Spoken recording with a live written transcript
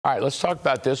All right, let's talk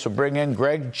about this. We'll bring in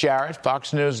Greg Jarrett,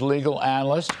 Fox News legal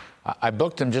analyst. I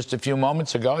booked him just a few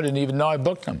moments ago. I didn't even know I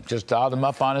booked him. Just dialed him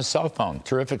up on his cell phone.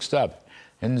 Terrific stuff.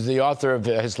 And the author of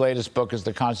his latest book is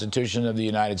The Constitution of the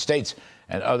United States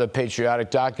and Other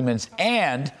Patriotic Documents.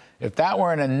 And if that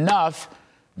weren't enough,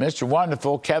 Mr.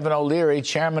 Wonderful, Kevin O'Leary,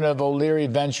 chairman of O'Leary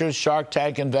Ventures, Shark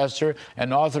Tank investor,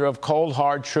 and author of Cold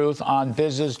Hard Truth on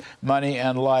Business, Money,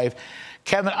 and Life.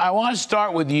 Kevin, I want to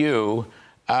start with you.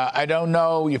 I don't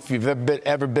know if you've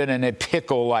ever been in a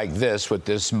pickle like this with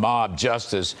this mob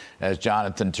justice, as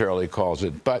Jonathan Turley calls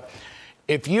it. But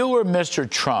if you were Mr.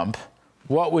 Trump,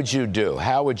 what would you do?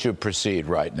 How would you proceed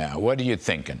right now? What are you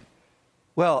thinking?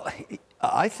 Well,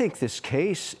 I think this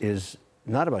case is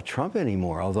not about Trump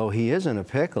anymore, although he is in a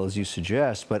pickle, as you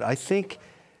suggest. But I think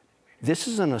this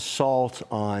is an assault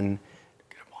on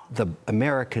the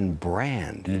American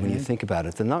brand, when you think about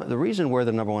it. The reason we're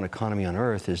the #1 economy on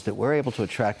earth is that we're able to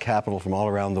attract capital from all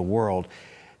around the world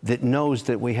that knows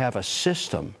that we have a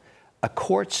system, a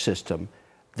court system,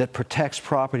 that protects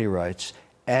property rights,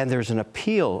 and there's an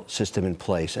appeal system in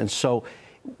place. And so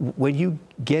when you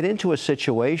get into a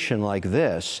situation like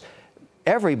this,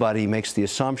 everybody makes the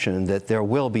assumption that there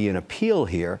will be an appeal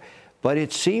here, but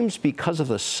it seems because of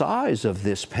the size of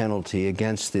this penalty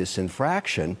against this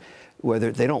infraction,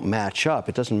 whether they don't match up,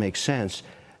 it doesn't make sense,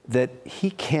 that he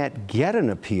can't get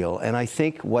an appeal. And I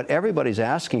think what everybody's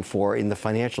asking for in the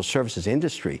financial services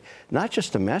industry, not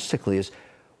just domestically, is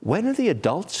when are the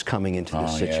adults coming into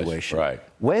this situation? Yes, right.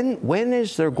 When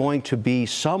is there going to be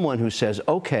someone who says,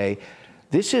 okay,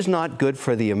 this is not good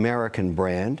for the American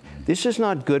brand. This is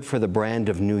not good for the brand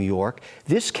of New York.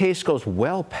 This case goes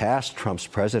well past Trump's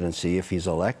presidency if he's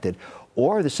elected,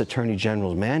 or this Attorney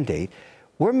General's mandate.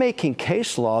 We're making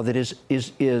case law that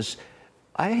is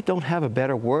I don't have a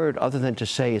better word other than to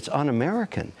say it's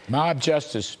un-American. Mob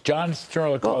justice. John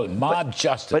Turley called it mob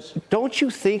justice. But don't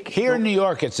you think... Here in New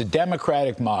York, it's a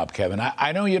Democratic mob, Kevin.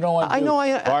 I know you don't want to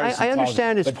I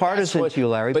understand it's partisan to you,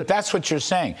 Larry. But that's what you're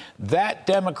saying. That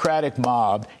Democratic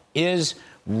mob is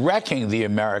wrecking the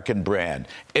American brand.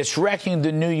 It's wrecking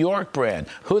the New York brand.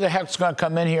 Who the heck's going to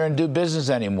come in here and do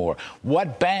business anymore?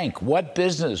 What bank? What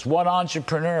business? What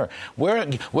entrepreneur? Where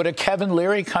would a Kevin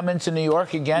Leary come into New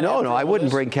York again? No, I wouldn't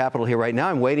bring capital here right now.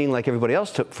 I'm waiting, like everybody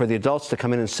else, for the adults to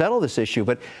come in and settle this issue.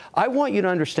 But I want you to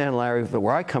understand, Larry, that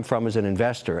where I come from as an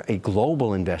investor, a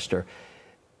global investor,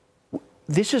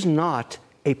 this is not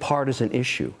a partisan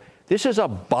issue. This is a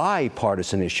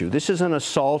bipartisan issue. This is an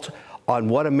assault on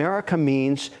what America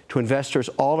means to investors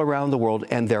all around the world,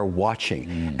 and they're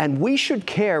watching. And we should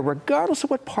care, regardless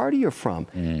of what party you're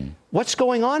from. What's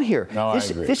going on here? No, I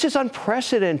agree. This is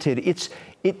unprecedented.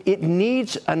 It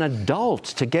needs an adult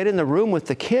to get in the room with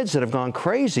the kids that have gone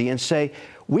crazy and say,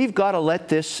 we've got to let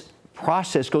this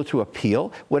process go through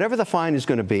appeal, whatever the fine is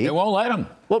going to be. They won't let them.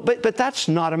 Well, but that's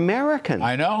not American.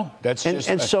 I know.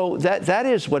 So that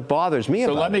is what bothers me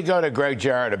about it. So let me go to Greg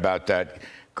Jarrett about that.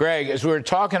 Greg, as we were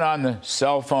talking on the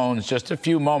cell phones just a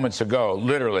few moments ago,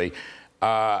 literally,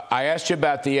 I asked you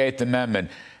about the Eighth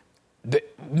Amendment.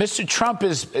 Mr. Trump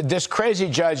this crazy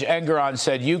Judge Engoron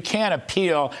said you can't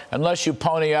appeal unless you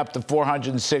pony up the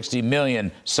 $460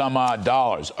 million some odd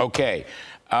dollars. Okay.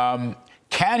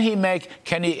 Can he make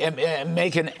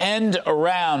an end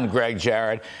around, Greg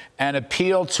Jarrett, and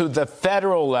appeal to the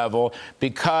federal level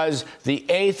because the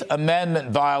Eighth Amendment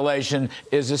violation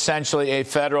is essentially a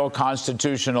federal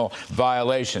constitutional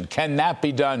violation? Can that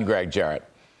be done, Greg Jarrett?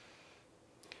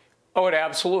 Oh, it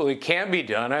absolutely can be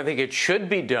done. I think it should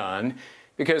be done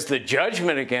because the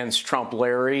judgment against Trump,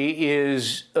 Larry,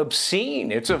 is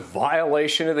obscene. It's a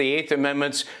violation of the Eighth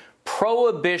Amendment's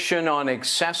prohibition on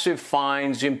excessive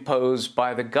fines imposed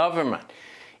by the government.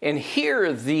 And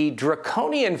here, the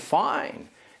draconian fine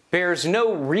bears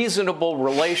no reasonable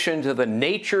relation to the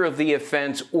nature of the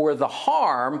offense or the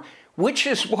harm, which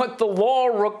is what the law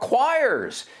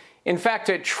requires. In fact,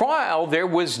 at trial, there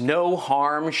was no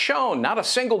harm shown. Not a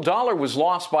single dollar was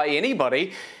lost by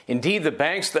anybody. Indeed, the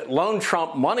banks that loaned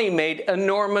Trump money made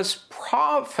enormous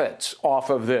profits off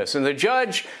of this. And the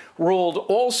judge ruled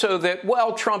also that,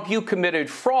 well, Trump, you committed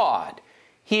fraud.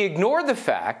 He ignored the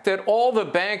fact that all the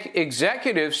bank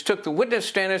executives took the witness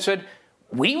stand and said,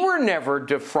 we were never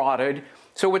defrauded.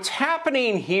 So what's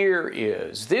happening here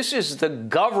is this is the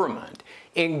government,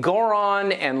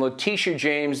 Engoron and Letitia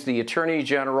James, the Attorney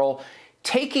General,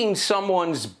 taking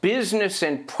someone's business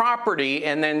and property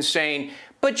and then saying,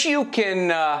 but you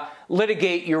can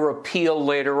litigate your appeal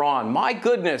later on. My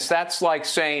goodness, that's like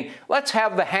saying, let's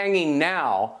have the hanging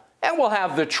now and we'll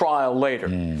have the trial later.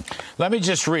 Let me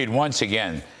just read once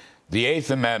again the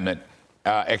Eighth Amendment.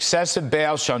 excessive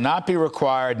bail shall not be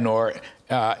required, nor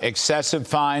excessive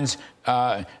fines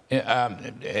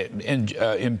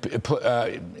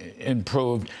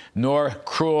improved, nor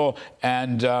cruel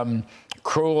and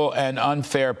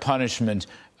unfair punishment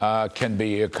can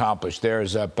be accomplished.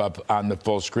 There's up on the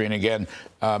full screen again.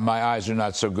 My eyes are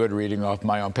not so good reading off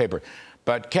my own paper.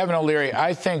 But Kevin O'Leary,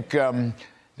 I think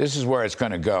this is where it's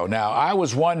going to go. Now, I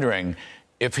was wondering,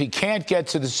 if he can't get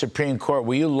to the Supreme Court,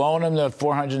 will you loan him the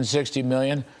 $460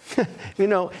 million? You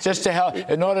know, just to help,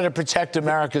 in order to protect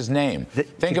America's name.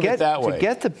 Think of it that way. To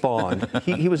get the bond,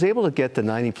 he was able to get the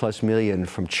 $90+ million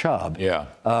from Chubb. Yeah.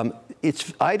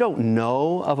 I don't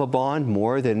know of a bond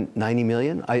more than $90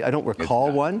 million. I don't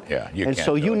recall one. Yeah, and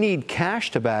so you need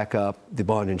cash to back up the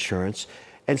bond insurance.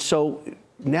 And so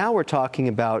now we're talking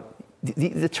about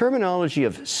the terminology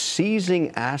of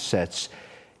seizing assets.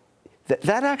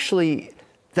 That actually,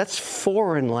 that's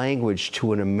foreign language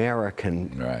to an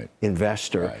American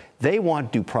investor. Right. They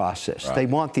want due process. Right. They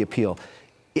want the appeal.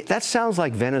 That sounds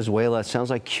like Venezuela. It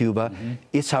sounds like Cuba. Mm-hmm.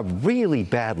 It's a really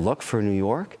bad look for New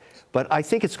York, but I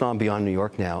think it's gone beyond New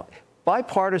York now.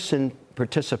 Bipartisan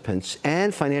participants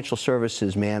and financial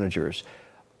services managers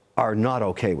are not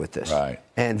okay with this,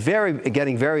 and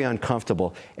getting very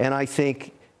uncomfortable. And I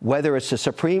think whether it's the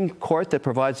Supreme Court that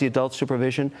provides the adult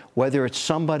supervision, whether it's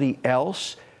somebody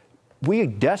else, we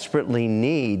desperately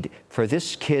need for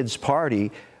this kid's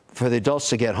party for the adults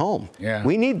to get home. Yeah.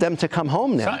 We need them to come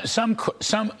home now. Some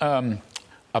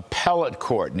appellate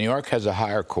court, New York has a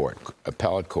higher court,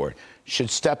 appellate court, should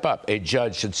step up. A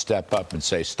judge should step up and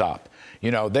say, stop. You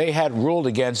know, they had ruled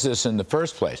against this in the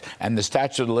first place, and the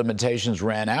statute of limitations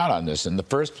ran out on this in the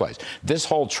first place. This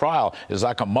whole trial is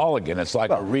like a mulligan. It's like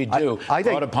a redo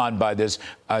brought upon by this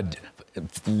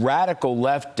radical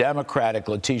left Democratic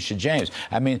Letitia James.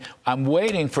 I mean, I'm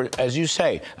waiting for, as you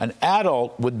say, an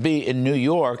adult would be in New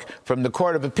York from the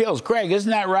Court of Appeals. Greg,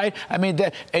 isn't that right? I mean,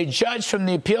 a judge from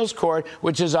the appeals court,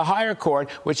 which is a higher court,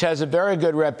 which has a very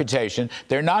good reputation.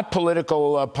 They're not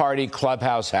political party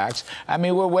clubhouse hacks. I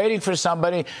mean, we're waiting for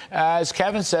somebody, as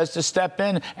Kevin says, to step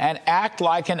in and act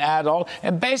like an adult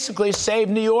and basically save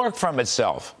New York from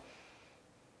itself.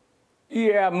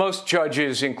 Yeah, most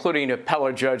judges, including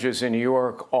appellate judges in New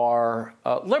York, are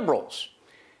liberals.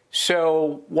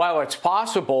 So while it's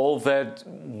possible that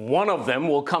one of them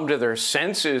will come to their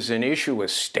senses and issue a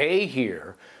stay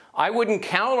here, I wouldn't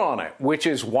count on it, which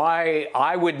is why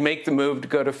I would make the move to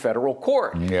go to federal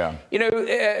court. Yeah. You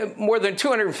know, more than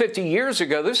 250 years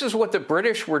ago, this is what the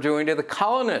British were doing to the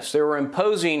colonists. They were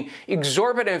imposing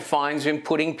exorbitant fines and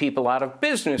putting people out of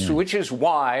business, which is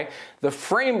why the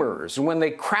framers, when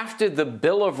they crafted the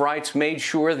Bill of Rights, made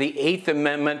sure the Eighth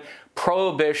Amendment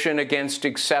prohibition against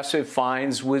excessive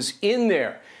fines was in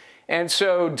there. And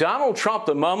so Donald Trump,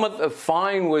 the moment the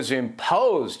fine was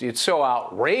imposed, it's so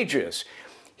outrageous,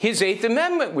 his Eighth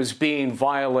Amendment was being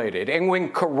violated. And when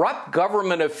corrupt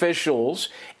government officials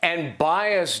and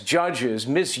biased judges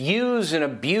misuse and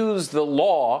abuse the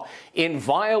law in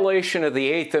violation of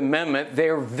the Eighth Amendment,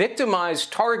 their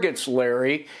victimized targets,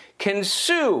 Larry, can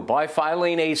sue by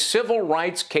filing a civil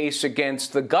rights case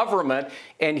against the government.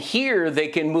 And here they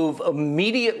can move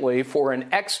immediately for an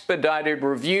expedited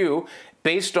review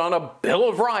based on a Bill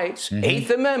of Rights, Eighth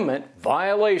Amendment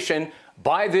violation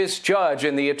by this judge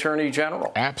and the Attorney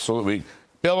General. Absolutely.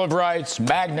 Bill of Rights,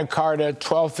 Magna Carta,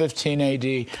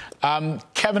 1215 AD.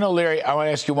 Kevin O'Leary, I want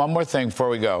to ask you one more thing before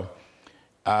we go.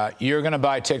 You're going to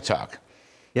buy TikTok.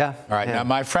 Yeah. All right. Now,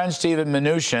 my friend Stephen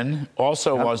Mnuchin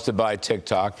also wants to buy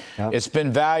TikTok. It's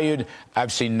been valued,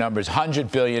 I've seen numbers,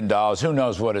 $100 billion. Who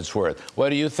knows what it's worth? What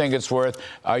do you think it's worth?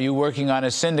 Are you working on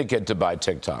a syndicate to buy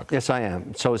TikTok? Yes, I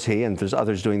am. So is he, and there's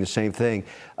others doing the same thing.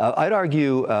 I'd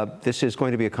argue this is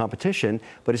going to be a competition,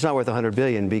 but it's not worth $100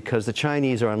 billion because the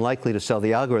Chinese are unlikely to sell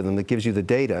the algorithm that gives you the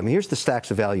data. I mean, here's the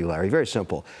stacks of value, Larry. Very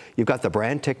simple. You've got the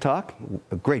brand TikTok,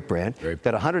 a great brand. You've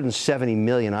got 170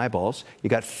 million eyeballs. You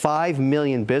got 5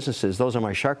 million businesses, those are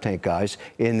my Shark Tank guys,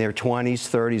 in their 20s,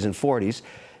 30s, and 40s.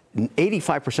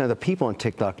 85% of the people on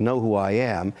TikTok know who I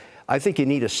am. I think you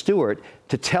need a steward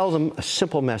to tell them a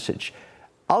simple message.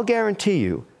 I'll guarantee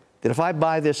you that if I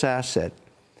buy this asset,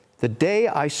 the day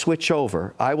I switch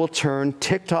over, I will turn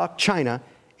TikTok China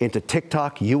into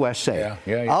TikTok USA.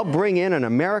 I'll bring in an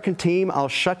American team. I'll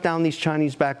shut down these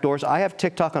Chinese backdoors. I have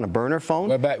TikTok on a burner phone.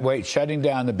 Wait, shutting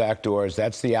down the backdoors,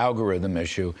 that's the algorithm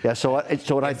issue. Yeah, so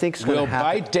what I think is going to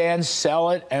happen... Will ByteDance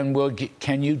sell it, and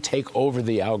can you take over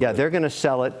the algorithm? Yeah, they're going to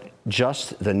sell it,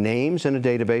 just the names in a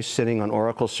database sitting on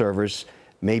Oracle servers,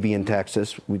 maybe in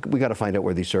Texas. We got to find out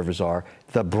where these servers are.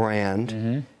 The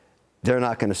brand, they're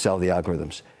not going to sell the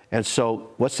algorithms. And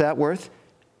so what's that worth?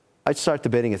 I'd start the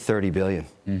bidding at $30 billion.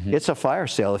 It's a fire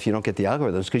sale if you don't get the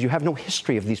algorithms, because you have no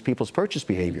history of these people's purchase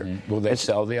behavior. Will they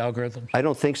sell the algorithms? I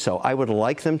don't think so. I would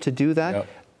like them to do that. Yep.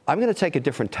 I'm going to take a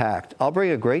different tact. I'll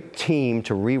bring a great team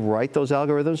to rewrite those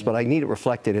algorithms, but I need it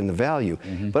reflected in the value.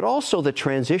 But also the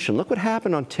transition. Look what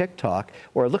happened on TikTok,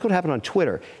 or look what happened on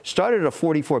Twitter. Started a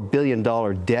 $44 billion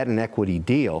debt and equity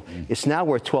deal. It's now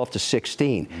worth 12 to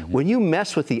 16. When you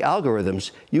mess with the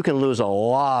algorithms, you can lose a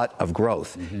lot of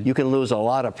growth. You can lose a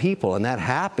lot of people, and that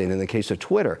happened in the case of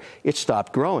Twitter. It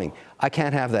stopped growing. I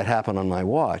can't have that happen on my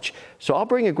watch. So I'll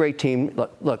bring a great team.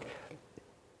 Look,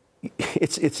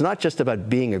 it's not just about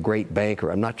being a great banker.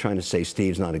 I'm not trying to say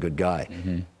Steve's not a good guy.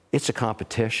 It's a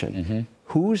competition.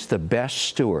 Who's the best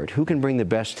steward? Who can bring the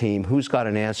best team? Who's got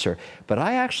an answer? But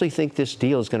I actually think this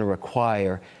deal is going to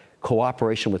require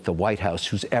cooperation with the White House,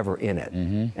 who's ever in it.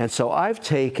 And so I've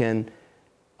taken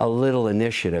a little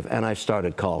initiative, and I've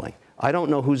started calling. I don't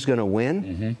know who's going to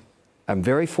win. I'm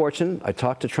very fortunate. I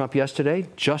talked to Trump yesterday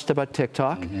just about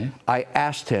TikTok. I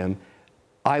asked him,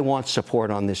 I want support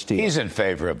on this deal. He's in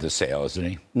favor of the sale, isn't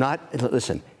he?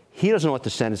 Listen, he doesn't know what the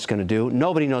Senate's going to do.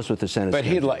 Nobody knows what the Senate's going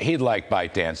to do. But he'd like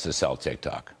ByteDance to sell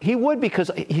TikTok. He would,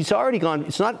 because he's already gone.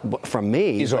 It's not from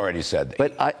me. He's already said that.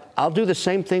 But I'll do the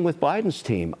same thing with Biden's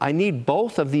team. I need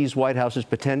both of these White Houses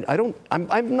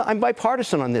I'm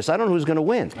bipartisan on this. I don't know who's going to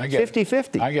win. I get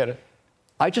 50-50. I get it.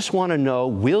 I just want to know,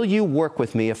 will you work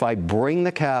with me if I bring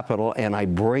the capital and I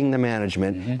bring the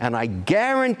management, and I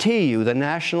guarantee you the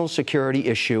national security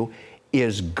issue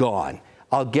is gone.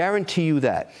 I'll guarantee you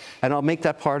that, and I'll make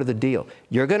that part of the deal.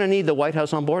 You're going to need the White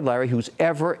House on board, Larry, who's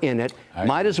ever in it.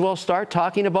 Might as well start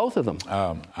talking to both of them.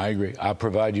 I agree. I'll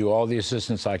provide you all the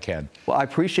assistance I can. Well, I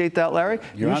appreciate that, Larry.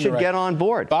 You should get on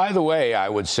board. By the way, I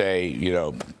would say,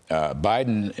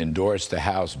 Biden endorsed the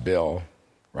House bill,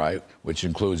 right, which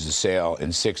includes the sale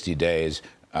in 60 days.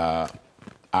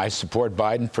 I support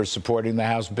Biden for supporting the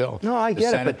House bill. No, I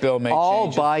get it, but bill may all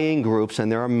change buying groups,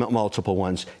 and there are multiple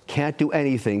ones, can't do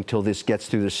anything till this gets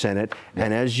through the Senate. Yeah.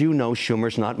 And as you know,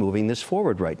 Schumer's not moving this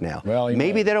forward right now. Well,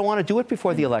 maybe they don't want to do it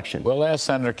before the election. We'll ask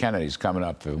Senator Kennedy's coming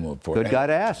up to move forward. Good guy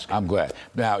to ask. I'm glad.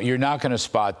 Now, you're not going to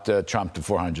spot Trump to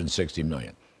 $460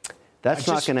 million. That's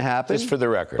not going to happen. Just for the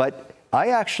record. But I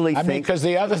actually think, because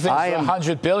the other thing's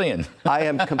 $100 billion. I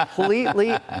am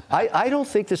completely. I don't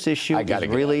think this issue is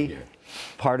really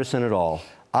partisan at all.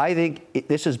 I think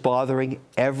this is bothering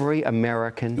every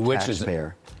American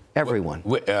taxpayer. Everyone.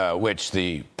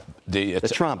 The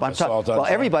Trump. Well,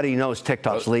 everybody knows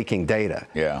TikTok's leaking data.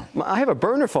 Yeah. I have a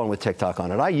burner phone with TikTok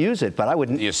on it. I use it, but I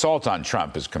wouldn't. The assault on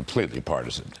Trump is completely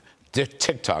partisan.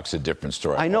 TikTok's a different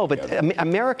story. I know, but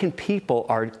American people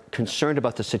are concerned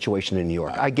about the situation in New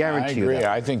York. I guarantee you that.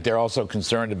 I think they're also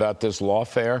concerned about this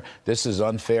lawfare. This is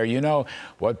unfair. You know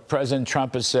what President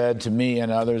Trump has said to me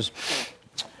and others?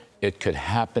 It could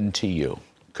happen to you.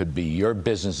 Could be your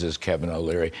businesses, Kevin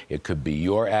O'Leary. It could be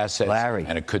your assets, Larry,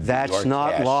 and it could be your that's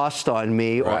not cash. Lost on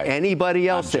me or anybody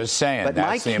else. I'm just saying. But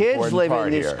my kids live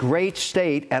in this great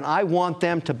state, and I want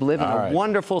them to live in a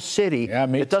wonderful city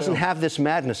that doesn't have this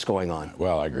madness going on.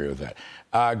 Well, I agree with that.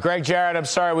 Greg Jarrett, I'm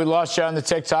sorry we lost you on the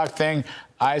TikTok thing.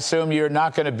 I assume you're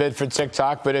not going to bid for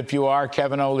TikTok, but if you are,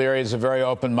 Kevin O'Leary is a very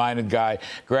open-minded guy.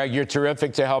 Greg, you're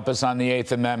terrific to help us on the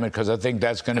Eighth Amendment, because I think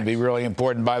that's going to be really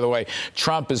important. By the way,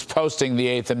 Trump is posting the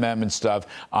Eighth Amendment stuff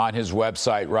on his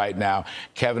website right now.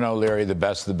 Kevin O'Leary, the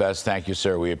best of the best. Thank you,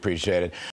 sir. We appreciate it.